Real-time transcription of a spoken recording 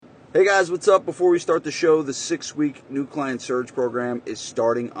Hey guys, what's up? Before we start the show, the 6-week new client surge program is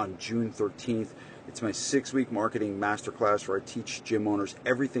starting on June 13th. It's my 6-week marketing masterclass where I teach gym owners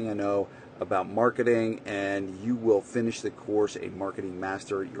everything I know about marketing, and you will finish the course a marketing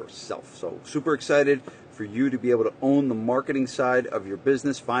master yourself. So super excited for you to be able to own the marketing side of your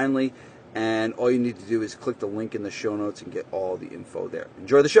business finally, and all you need to do is click the link in the show notes and get all the info there.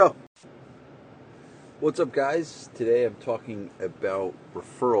 Enjoy the show. What's up, guys? Today I'm talking about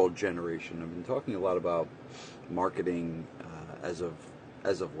referral generation. I've been talking a lot about marketing as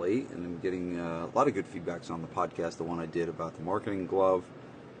of late, and I'm getting a lot of good feedbacks on the podcast. The one I did about the marketing glove,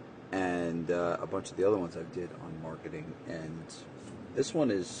 and a bunch of the other ones I did on marketing. And this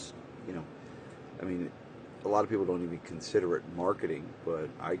one is, a lot of people don't even consider it marketing, but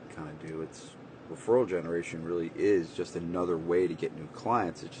I kind of do. It's referral generation really is just another way to get new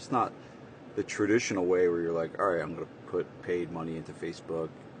clients. It's just not the traditional way where you're like, all right, I'm going to put paid money into Facebook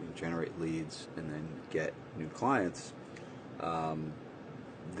and generate leads and then get new clients.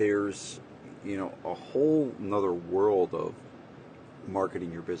 There's, a whole another world of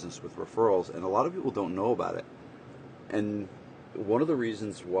marketing your business with referrals, and a lot of people don't know about it. And one of the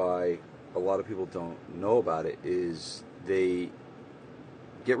reasons why a lot of people don't know about it is they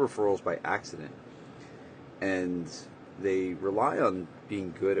get referrals by accident, and they rely on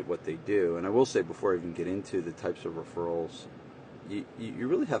being good at what they do. And I will say, before I even get into the types of referrals, you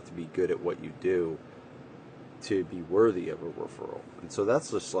really have to be good at what you do to be worthy of a referral. And so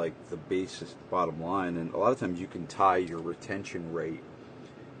that's just like the basis, bottom line. And a lot of times you can tie your retention rate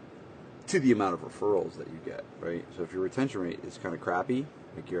to the amount of referrals that you get, right? So if your retention rate is kind of crappy,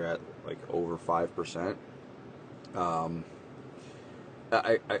 like you're at like over 5%,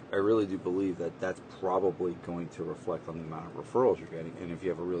 I really do believe that that's probably going to reflect on the amount of referrals you're getting. And if you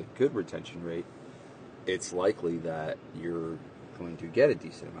have a really good retention rate, it's likely that you're going to get a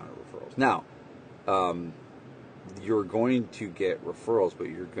decent amount of referrals. Now, you're going to get referrals, but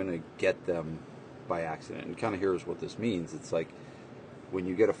you're going to get them by accident. And kind of here's what this means. It's like when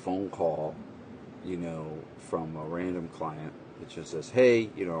you get a phone call, from a random client that just says, hey,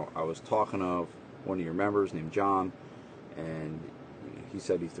 I was talking to one of your members named John, and he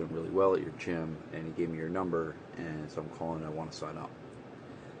said he's doing really well at your gym, and he gave me your number, and so I'm calling. I want to sign up.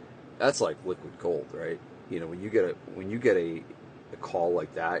 That's like liquid gold, right? When you get a call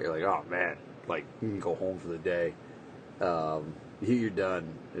like that, you're like, oh man, like you can go home for the day. You're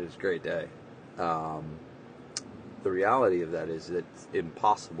done. It was a great day. The reality of that is that it's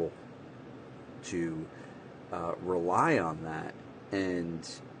impossible to rely on that, and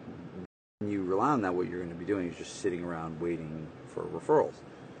when you rely on that, what you're going to be doing is just sitting around waiting for referrals.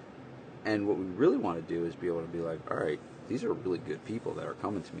 And what we really want to do is be able to be like, all right, these are really good people that are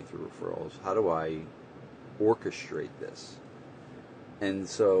coming to me through referrals. How do I orchestrate this? And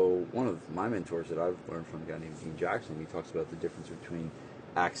so one of my mentors that I've learned from a guy named Dean Jackson, he talks about the difference between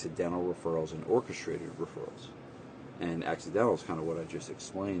accidental referrals and orchestrated referrals. And accidental is kind of what I just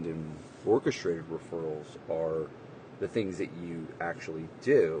explained, and orchestrated referrals are the things that you actually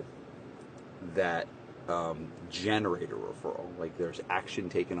do that generate a referral. Like there's action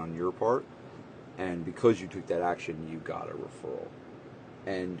taken on your part, and because you took that action, you got a referral.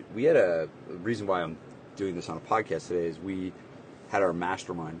 And we had the reason why I'm doing this on a podcast today is we had our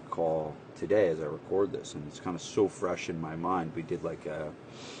mastermind call today as I record this, and it's kind of so fresh in my mind. We did like a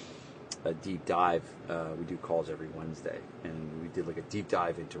deep dive. We do calls every Wednesday, and we did like a deep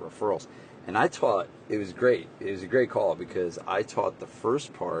dive into referrals. And I taught, it was great. It was a great call because I taught the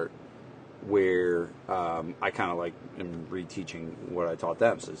first part where I kind of like am reteaching what I taught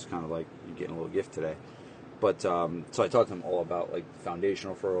them. So it's kind of like you're getting a little gift today. But so I taught them all about like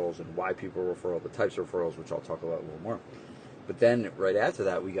foundational referrals and why people refer, the types of referrals, which I'll talk about a little more. But then right after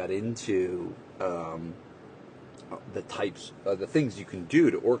that, we got into the types, the things you can do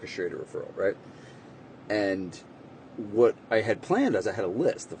to orchestrate a referral, right? And what I had planned is I had a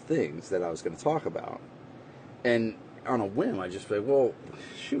list of things that I was going to talk about. And on a whim, I just said, well,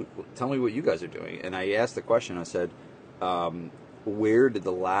 shoot, tell me what you guys are doing. And I asked the question, I said, where did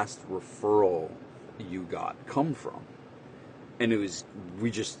the last referral you got come from? And it was, we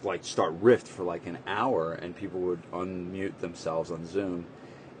just like start riffed for like an hour, and people would unmute themselves on Zoom,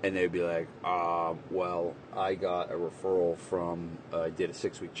 and they'd be like, well, I got a referral from, I did a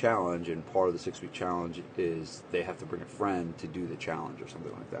 6-week challenge, and part of the 6-week challenge is they have to bring a friend to do the challenge or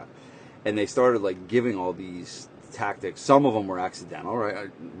something like that. And they started like giving all these tactics. Some of them were accidental, right?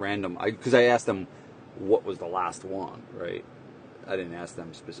 Random, because I asked them what was the last one, right? I didn't ask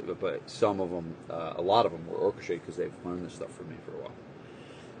them specific, but some of them, a lot of them were orchestrated because they've learned this stuff from me for a while.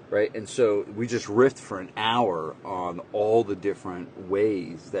 right? And so we just riffed for an hour on all the different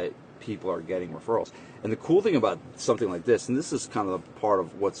ways that people are getting referrals. And the cool thing about something like this, and this is kind of part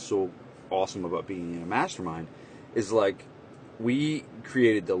of what's so awesome about being in a mastermind, is like we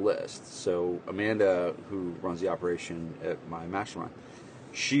created the list. So Amanda, who runs the operation at my mastermind,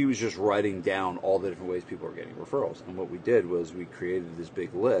 she was just writing down all the different ways people are getting referrals. And what we did was we created this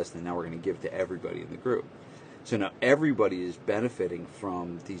big list, and now we're going to give it to everybody in the group. So now everybody is benefiting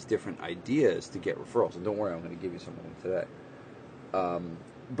from these different ideas to get referrals. And don't worry, I'm going to give you some of them today.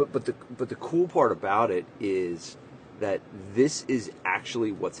 But the cool part about it is that this is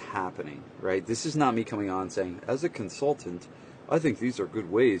actually what's happening, right? This is not me coming on saying, as a consultant, I think these are good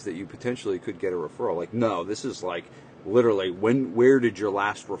ways that you potentially could get a referral. Like, no, this is like literally where did your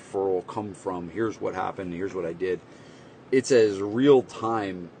last referral come from? Here's what happened. Here's what I did. It's as real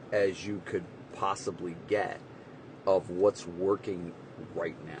time as you could possibly get of what's working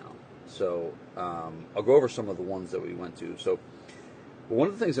right now. So I'll go over some of the ones that we went to. So one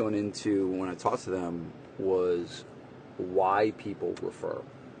of the things I went into when I talked to them was why people refer.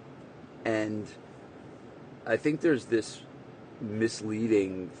 And I think there's this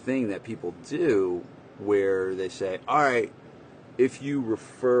misleading thing that people do where they say, all right, if you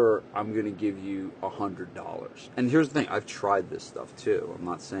refer, I'm going to give you $100. And here's the thing, I've tried this stuff too. I'm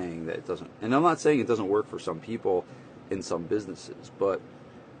not saying that it doesn't, and I'm not saying it doesn't work for some people in some businesses, but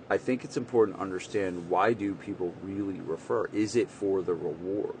I think it's important to understand, why do people really refer? Is it for the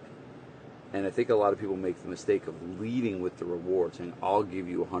reward? And I think a lot of people make the mistake of leading with the reward, saying, I'll give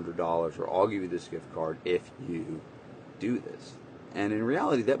you $100 or I'll give you this gift card if you do this. And in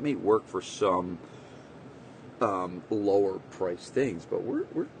reality, that may work for some lower price things, but we're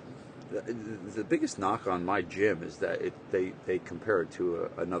the biggest knock on my gym is that they compare it to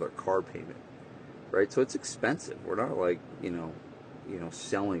another car payment, right? So it's expensive. We're not like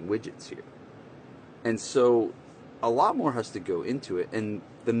selling widgets here, and so a lot more has to go into it. And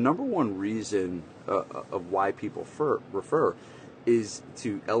the number one reason of why people refer is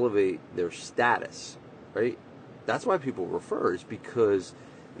to elevate their status, right? That's why people refer, is because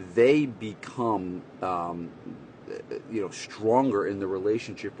they become stronger in the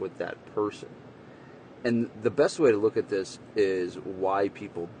relationship with that person. And the best way to look at this is why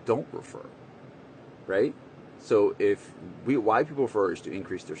people don't refer, right? So why people refer is to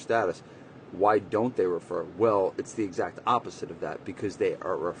increase their status. Why don't they refer? Well, it's the exact opposite of that, because they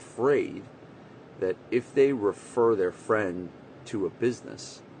are afraid that if they refer their friend to a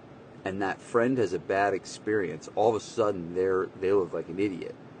business and that friend has a bad experience, all of a sudden they look like an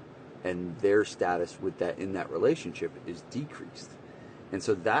idiot, and their status in that relationship is decreased. And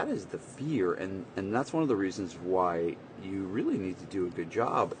so that is the fear, and that's one of the reasons why you really need to do a good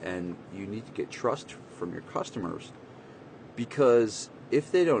job, and you need to get trust from your customers. Because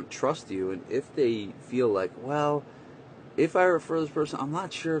if they don't trust you, and if they feel like, well, if I refer this person, I'm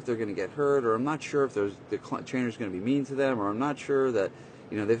not sure if they're going to get hurt, or I'm not sure if the trainer's going to be mean to them, or I'm not sure that,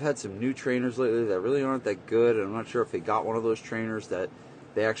 they've had some new trainers lately that really aren't that good, and I'm not sure if they got one of those trainers that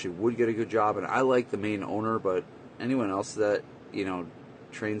they actually would get a good job, and I like the main owner, but anyone else that,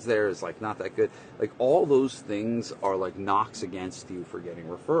 trains there is like not that good. Like, all those things are like knocks against you for getting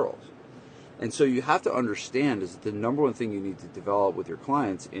referrals. And so you have to understand is that the number one thing you need to develop with your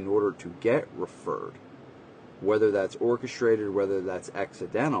clients in order to get referred, whether that's orchestrated, whether that's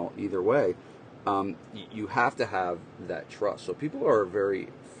accidental, either way, you have to have that trust. So people are very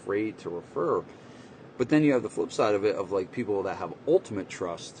afraid to refer. But then you have the flip side of it, of like people that have ultimate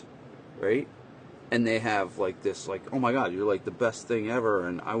trust, right? And they have like this, like, oh my God, you're like the best thing ever,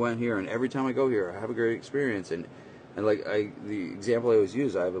 and I went here, and every time I go here, I have a great experience. And like the example I always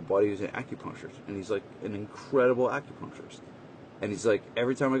use, I have a buddy who's an acupuncturist, and he's like an incredible acupuncturist. And he's like,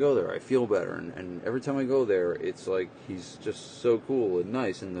 every time I go there, I feel better, and every time I go there, it's like he's just so cool and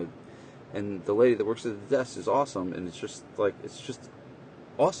nice, and the lady that works at the desk is awesome, and it's just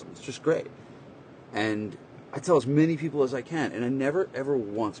awesome. It's just great. And I tell as many people as I can, and I never ever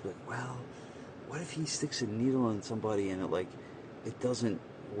once be like, well, what if he sticks a needle in somebody and it doesn't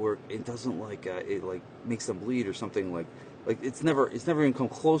work? It doesn't it makes them bleed or something, like it's never even come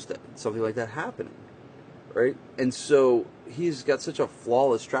close to something like that happening, right? And so he's got such a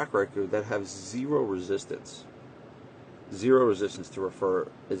flawless track record that has zero resistance to refer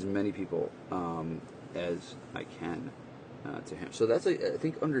as many people as I can to him. So that's I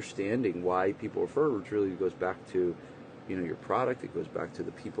think understanding why people refer, which really goes back to your product. It goes back to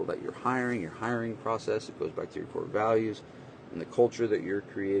the people that you're hiring, your hiring process. It goes back to your core values and the culture that you're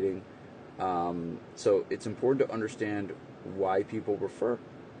creating. So it's important to understand why people refer,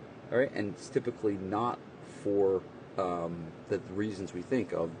 all right? And it's typically not for the reasons we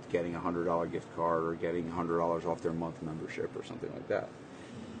think of getting a $100 gift card or getting $100 off their month membership or something like that.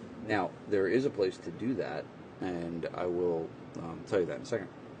 Now, there is a place to do that, and I will tell you that in a second.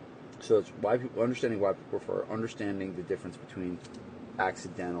 So it's why people understanding why people refer, understanding the difference between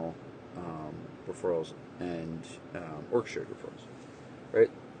accidental referrals and orchestrated referrals, right?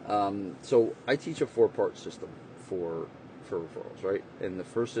 So I teach a 4-part system for referrals, right? And the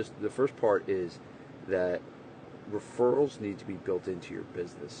first part is that referrals need to be built into your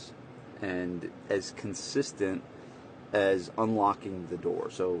business and as consistent as unlocking the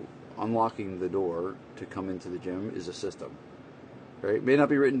door. So unlocking the door to come into the gym is a system, right? It may not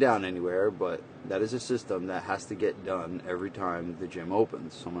be written down anywhere, but that is a system that has to get done every time the gym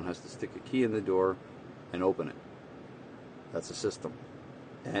opens. Someone has to stick a key in the door and open it. That's a system.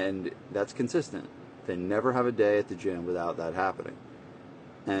 And that's consistent. They never have a day at the gym without that happening.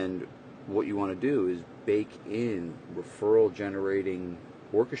 And what you want to do is bake in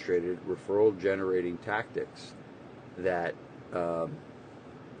orchestrated referral generating tactics that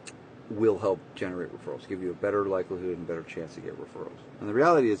will help generate referrals, give you a better likelihood and better chance to get referrals. And the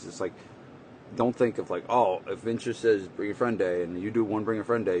reality is, it's like, don't think of like, oh, if Vince just says bring a friend day and you do one bring a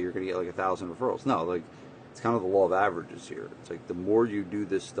friend day, you're going to get like 1,000 referrals. No, like, it's kind of the law of averages here. It's like the more you do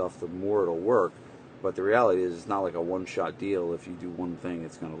this stuff, the more it'll work. But the reality is, it's not like a one-shot deal. If you do one thing,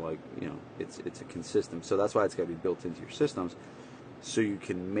 it's going to, like, it's a consistent. So that's why it's got to be built into your systems, so you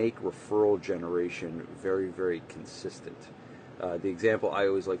can make referral generation very, very consistent. The example I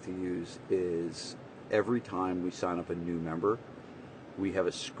always like to use is every time we sign up a new member, we have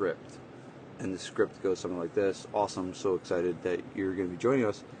a script. And the script goes something like this: awesome, so excited that you're going to be joining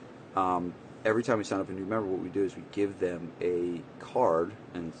us. Every time we sign up a new member, what we do is we give them a card,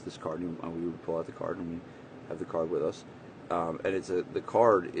 and it's this card, and we would pull out the card, and we have the card with us. And the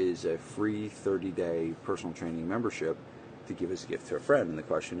card is a free 30-day personal training membership to give as a gift to a friend. And the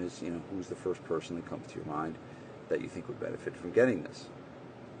question is, who's the first person that comes to your mind that you think would benefit from getting this?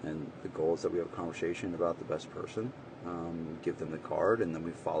 And the goal is that we have a conversation about the best person, give them the card, and then we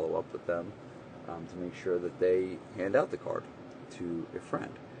follow up with them to make sure that they hand out the card to a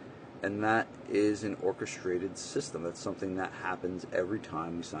friend. And that is an orchestrated system. That's something that happens every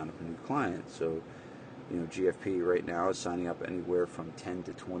time we sign up a new client. So, GFP right now is signing up anywhere from 10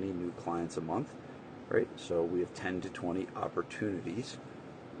 to 20 new clients a month, right? So we have 10 to 20 opportunities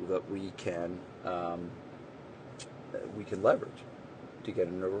that we can leverage to get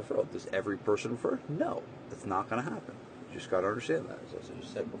a referral. Does every person refer? No, that's not going to happen. You just got to understand that, as I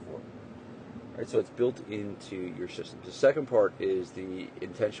just said before. Right, so it's built into your system. The second part is the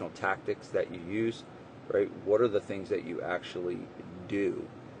intentional tactics that you use. Right, what are the things that you actually do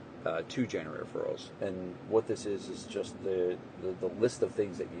to generate referrals? And what this is just the list of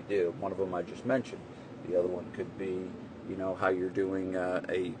things that you do. One of them I just mentioned. The other one could be, how you're doing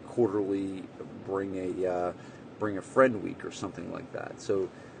a quarterly bring a friend week or something like that. So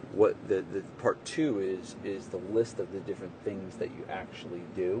what the part 2 is the list of the different things that you actually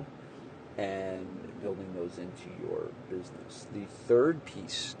do, and building those into your business. The third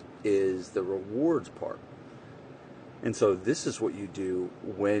piece is the rewards part. And so this is what you do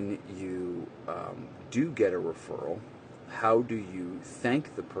when you do get a referral. How do you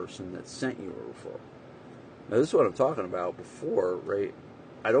thank the person that sent you a referral? Now, this is what I'm talking about before, right?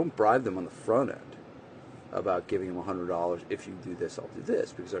 I don't bribe them on the front end about giving them $100. If you do this, I'll do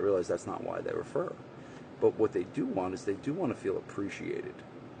this, because I realize that's not why they refer. But what they do want is they do want to feel appreciated.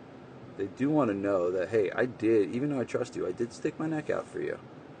 They do want to know that, hey, I did, even though I trust you, I did stick my neck out for you,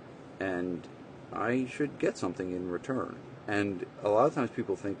 and I should get something in return. And a lot of times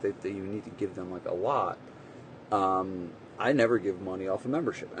people think that you need to give them like a lot. I never give money off a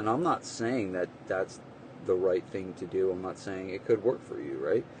membership, and I'm not saying that that's the right thing to do. I'm not saying it could work for you,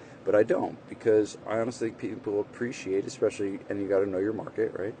 right? But I don't, because I honestly think people appreciate, especially, and you got to know your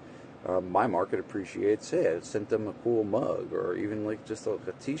market, right? My market appreciates, hey, I sent them a cool mug, or even like just a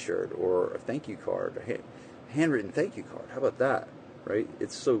t-shirt, or a thank you card, a handwritten thank you card. How about that, right?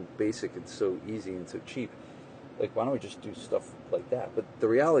 It's so basic and so easy and so cheap. Like, why don't we just do stuff like that? But the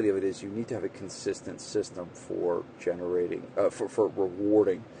reality of it is, you need to have a consistent system for generating, for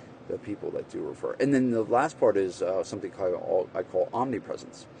rewarding the people that do refer. And then the last part is something I call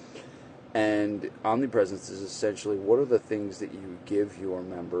omnipresence. And omnipresence is essentially, what are the things that you give your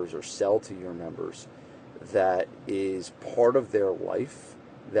members or sell to your members that is part of their life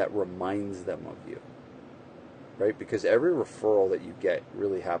that reminds them of you, right? Because every referral that you get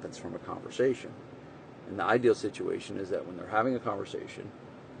really happens from a conversation. And the ideal situation is that when they're having a conversation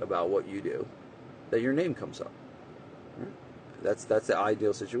about what you do, that your name comes up. Right? That's the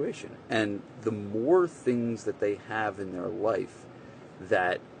ideal situation. And the more things that they have in their life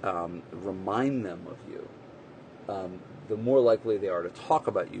that remind them of you, the more likely they are to talk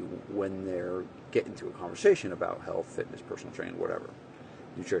about you when they're getting into a conversation about health, fitness, personal training, whatever,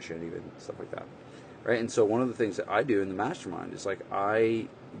 nutrition, even stuff like that, right? And so one of the things that I do in the mastermind is, like, I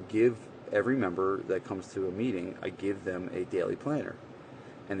give every member that comes to a meeting, I give them a daily planner.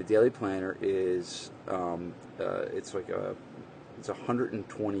 And the daily planner is it's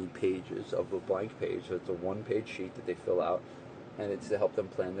 120 pages of a blank page. So it's a one-page sheet that they fill out, and it's to help them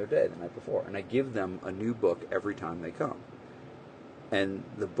plan their day the night before. And I give them a new book every time they come. And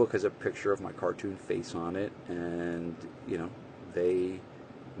the book has a picture of my cartoon face on it, and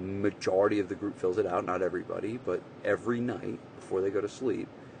majority of the group fills it out, not everybody, but every night before they go to sleep,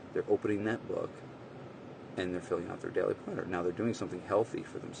 they're opening that book and they're filling out their daily planner. Now they're doing something healthy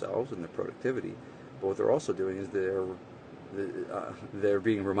for themselves and their productivity, but what they're also doing is they're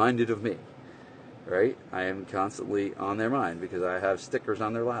being reminded of me, right? I am constantly on their mind because I have stickers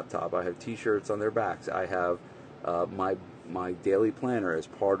on their laptop, I have t-shirts on their backs, I have my daily planner as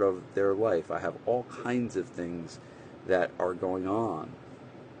part of their life. I have all kinds of things that are going on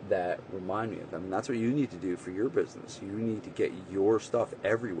that remind me of them. And that's what you need to do for your business. You need to get your stuff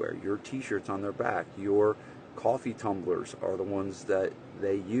everywhere. Your t-shirts on their back, your coffee tumblers are the ones that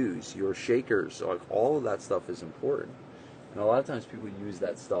they use, your shakers, like all of that stuff is important. And a lot of times people use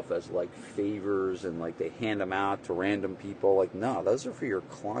that stuff as like favors and like they hand them out to random people. Like, no, those are for your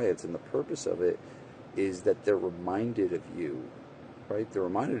clients, and the purpose of it is that they're reminded of you, right? They're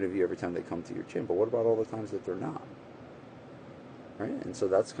reminded of you every time they come to your gym, but what about all the times that they're not? Right? And so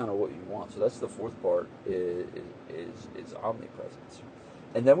that's kind of what you want. So that's the fourth part is omnipresence.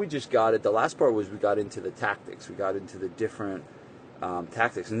 And then we just got it. The last part was we got into the tactics. We got into the different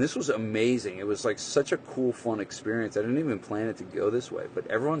tactics. And this was amazing. It was like such a cool, fun experience. I didn't even plan it to go this way, but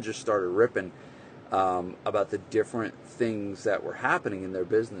everyone just started ripping about the different things that were happening in their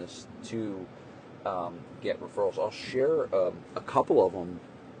business to get referrals. I'll share a couple of them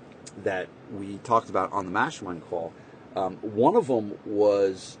that we talked about on the mastermind call. One of them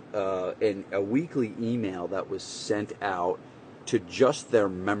was a weekly email that was sent out to just their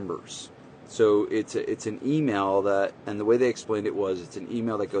members. So it's an email that, and the way they explained it was, it's an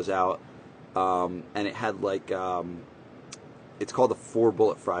email that goes out, and it had like, it's called the 4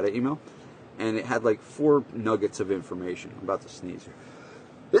 Bullet Friday email, and it had like 4 nuggets of information. I'm about to sneeze here.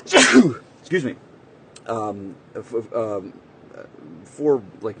 Excuse me. 4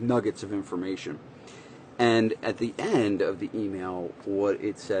 like nuggets of information. And at the end of the email, what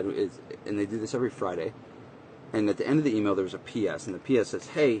it said is, and they do this every Friday, and at the end of the email there was a PS, and the PS says,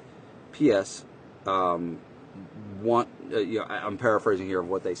 "Hey, PS, I'm paraphrasing here of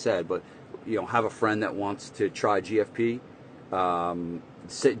what they said, but have a friend that wants to try GFP,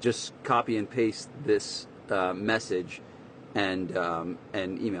 just copy and paste this message and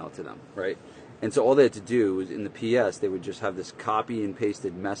email it to them, right?" And so all they had to do was, in the PS, they would just have this copy and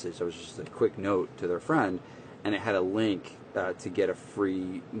pasted message. So it was just a quick note to their friend, and it had a link to get a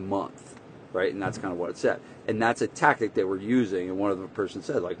free month, right? And that's kind of what it said. And that's a tactic they were using. And one of the person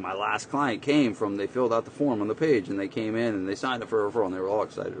said, like, my last client came from, they filled out the form on the page, and they came in, and they signed up for a referral, and they were all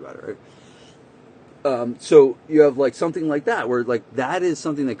excited about it, right? So you have, like, something like that, where, like, that is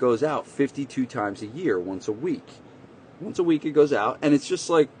something that goes out 52 times a year, once a week. Once a week it goes out, and it's just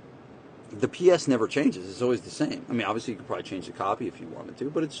like, the PS never changes. It's always the same. I mean, obviously you could probably change the copy if you wanted to,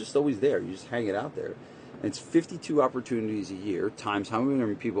 but it's just always there. You just hang it out there. And it's 52 opportunities a year times how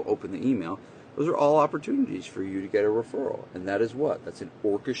many people open the email. Those are all opportunities for you to get a referral. And that is what? That's an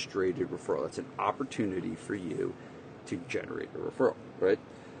orchestrated referral. That's an opportunity for you to generate a referral, right?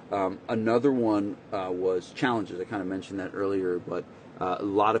 Another one was challenges. I kind of mentioned that earlier, but a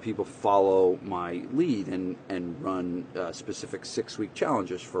lot of people follow my lead and run specific 6-week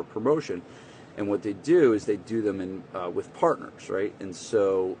challenges for promotion. And what they do is they do them with partners, right? And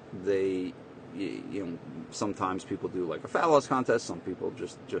so they, sometimes people do like a fat loss contest. Some people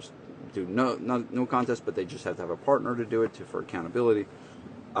just do no contest, but they just have to have a partner to do it for accountability.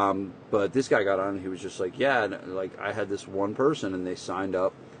 But this guy got on and he was just like, yeah, like I had this one person and they signed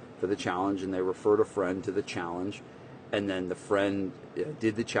up for the challenge and they referred a friend to the challenge. And then the friend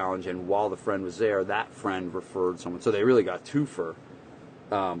did the challenge, and while the friend was there, that friend referred someone. So they really got 2 for,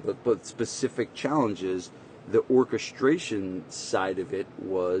 but specific challenges. The orchestration side of it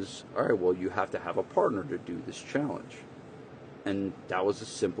was, all right, well, you have to have a partner to do this challenge. And that was as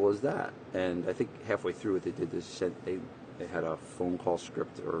simple as that. And I think halfway through it, they did this, they had a phone call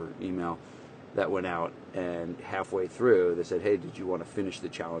script or email that went out, and halfway through, they said, hey, did you want to finish the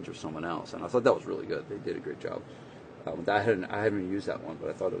challenge with someone else? And I thought that was really good. They did a great job. I hadn't used that one, but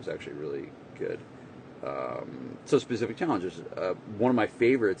I thought it was actually really good. So specific challenges. One of my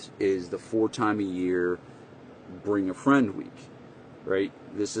favorites is the 4 time a year Bring a Friend Week. Right?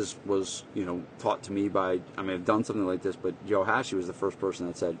 Was taught to me by, I mean, I've done something like this, but Joe Hashi was the first person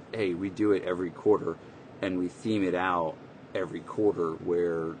that said, hey, we do it every quarter, and we theme it out every quarter,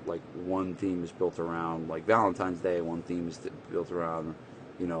 where like one theme is built around like Valentine's Day, one theme is built around,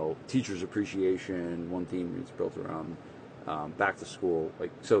 teachers appreciation, one theme is built around back to school. Like,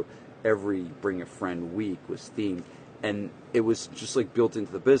 so every Bring a Friend week was themed. And it was just like built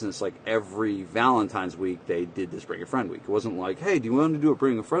into the business. Like every Valentine's week, they did this Bring a Friend week. It wasn't like, hey, do you want to do a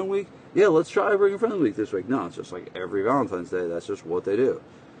Bring a Friend week? Yeah, let's try a Bring a Friend week this week. No, it's just like every Valentine's Day, that's just what they do.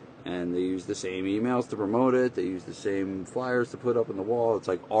 And they use the same emails to promote it. They use the same flyers to put up on the wall. It's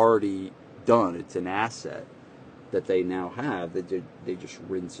like already done. It's an asset that they now have that they just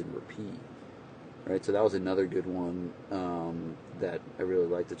rinse and repeat. Right, so that was another good one that I really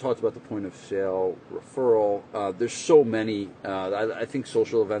liked. It talks about the point of sale referral. There's so many. I think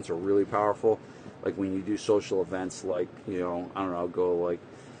social events are really powerful. Like when you do social events, like I don't know, I'll go like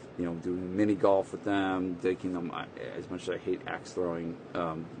doing mini golf with them, taking them. As much as I hate axe throwing,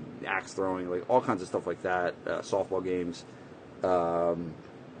 like all kinds of stuff like that. Softball games.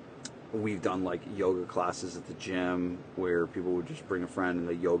 We've done like yoga classes at the gym where people would just bring a friend and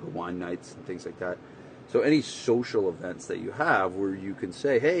the yoga wine nights and things like that. So any social events that you have where you can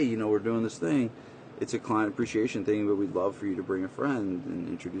say, hey, we're doing this thing, it's a client appreciation thing, but we'd love for you to bring a friend and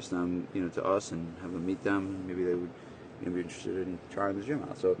introduce them, to us and have them meet them. Maybe they would be interested in trying the gym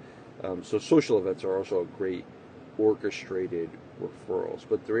out. So, so social events are also a great orchestrated referrals.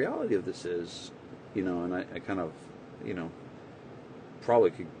 But the reality of this is, and I kind of,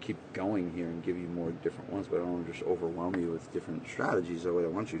 probably could keep going here and give you more different ones, but I don't want to just overwhelm you with different strategies. So what I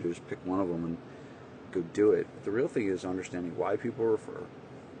want you to do is pick one of them and go do it. But the real thing is understanding why people refer,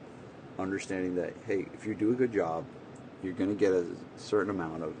 understanding that, hey, if you do a good job, you're going to get a certain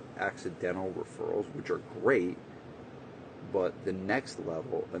amount of accidental referrals, which are great, but the next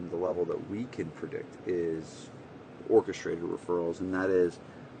level, and the level that we can predict, is orchestrated referrals, and that is,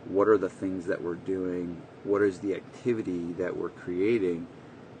 what are the things that we're doing? What is the activity that we're creating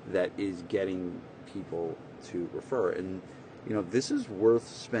that is getting people to refer? And, this is worth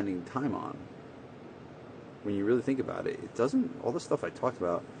spending time on. When you really think about it, it doesn't, all the stuff I talked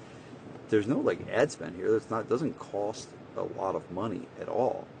about, there's no like ad spend here. It doesn't cost a lot of money at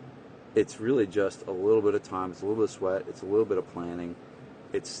all. It's really just a little bit of time. It's a little bit of sweat. It's a little bit of planning.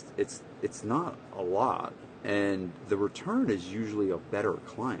 It's not a lot. And the return is usually a better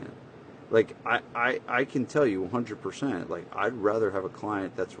client. Like, I can tell you 100%, like, I'd rather have a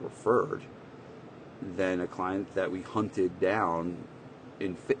client that's referred than a client that we hunted down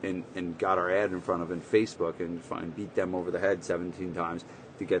and got our ad in front of in Facebook and beat them over the head 17 times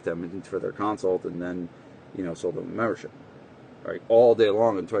to get them in for their consult, and then, sold them a membership. Right? All day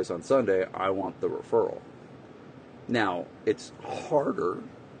long and twice on Sunday, I want the referral. Now, it's harder,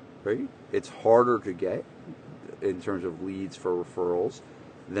 right? It's harder to get in terms of leads for referrals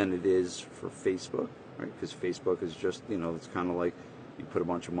than it is for Facebook, right? Because Facebook is just, it's kind of like you put a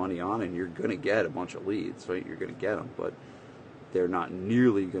bunch of money on and you're going to get a bunch of leads, right? You're going to get them, but they're not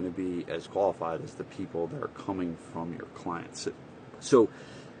nearly going to be as qualified as the people that are coming from your clients. So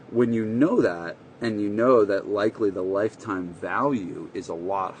when you know that, and you know that likely the lifetime value is a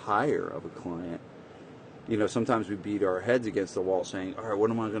lot higher of a client, sometimes we beat our heads against the wall saying, all right,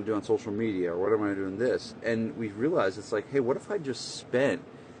 what am I going to do on social media? Or what am I doing this? And we realize it's like, hey, what if I just spent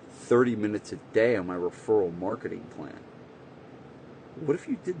 30 minutes a day on my referral marketing plan? What if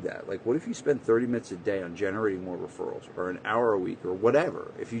you did that? Like, what if you spent 30 minutes a day on generating more referrals, or an hour a week, or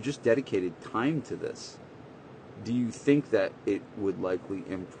whatever? If you just dedicated time to this, do you think that it would likely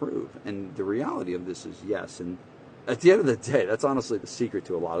improve? And the reality of this is yes. And at the end of the day, that's honestly the secret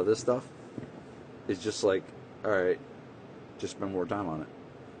to a lot of this stuff. It's just like, all right, just spend more time on it.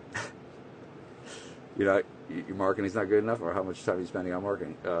 Your marketing's not good enough, or how much time are you spending on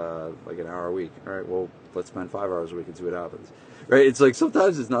marketing? Like an hour a week. All right, well, let's spend 5 hours a week and see what happens. Right? It's like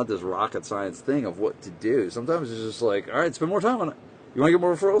sometimes it's not this rocket science thing of what to do. Sometimes it's just like, all right, spend more time on it. You want to get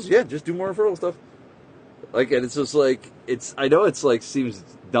more referrals? Yeah, just do more referral stuff. Like, and it's just like, I know it's like, seems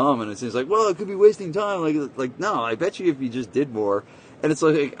dumb, and it seems like, well, it could be wasting time. Like, no, I bet you if you just did more. And it's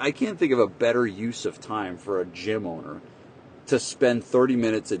like, I can't think of a better use of time for a gym owner to spend 30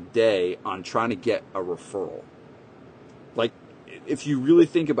 minutes a day on trying to get a referral. Like, if you really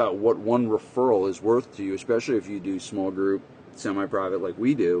think about what one referral is worth to you, especially if you do small group, semi-private like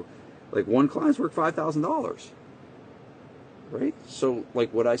we do, like one client's worth $5,000. right? So,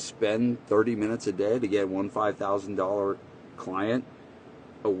 like, would I spend 30 minutes a day to get one $5,000 client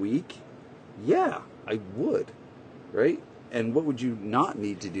a week? Yeah, I would, right? And what would you not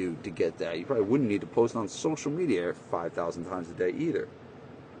need to do to get that? You probably wouldn't need to post on social media 5,000 times a day either.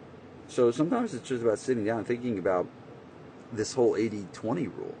 So sometimes it's just about sitting down and thinking about this whole 80-20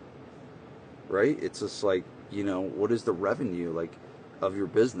 rule, right? It's just like, what is the revenue like of your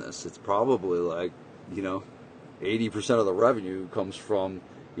business? It's probably like, 80% of the revenue comes from,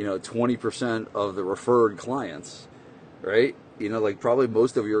 20% of the referred clients, right? Like probably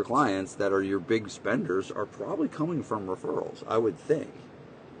most of your clients that are your big spenders are probably coming from referrals, I would think.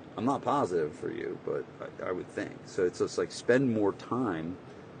 I'm not positive for you, but I would think. So it's just like spend more time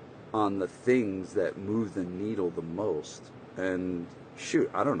on the things that move the needle the most. And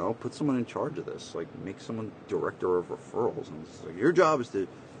shoot, I don't know, put someone in charge of this. Like make someone director of referrals. And it's like your job is to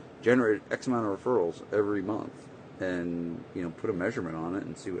generate X amount of referrals every month. And, put a measurement on it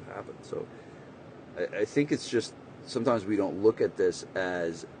and see what happens. So I think it's just sometimes we don't look at this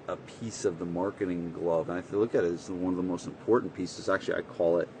as a piece of the marketing glove. And I look at it as one of the most important pieces. Actually, I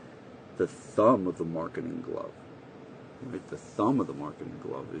call it the thumb of the marketing glove. Right? The thumb of the marketing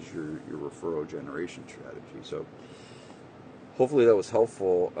glove is your referral generation strategy. So hopefully that was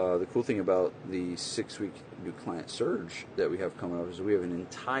helpful. The cool thing about the 6-week new client surge that we have coming up is we have an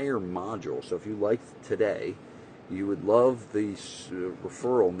entire module. So if you liked today, you would love the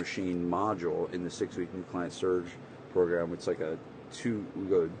referral machine module in the 6-week new client surge program. It's like we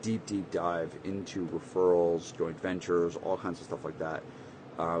go deep dive into referrals, joint ventures, all kinds of stuff like that.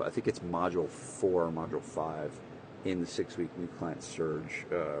 I think it's module 4 or module 5 in the 6-week new client surge.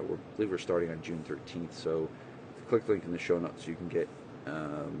 I believe we're starting on June 13th. So click the link in the show notes so you can get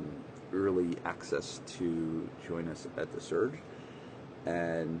early access to join us at the surge.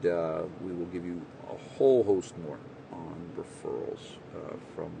 And we will give you a whole host more on referrals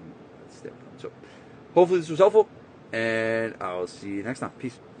from that standpoint. So hopefully this was helpful, and I'll see you next time.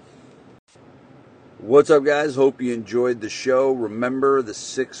 Peace. What's up, guys? Hope you enjoyed the show. Remember, the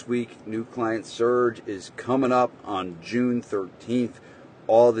 6-week new client surge is coming up on June 13th.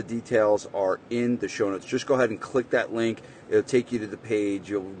 All the details are in the show notes. Just go ahead and click that link. It'll take you to the page.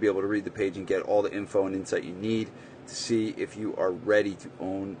 You'll be able to read the page and get all the info and insight you need to see if you are ready to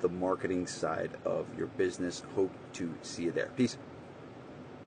own the marketing side of your business. Hope to see you there. Peace.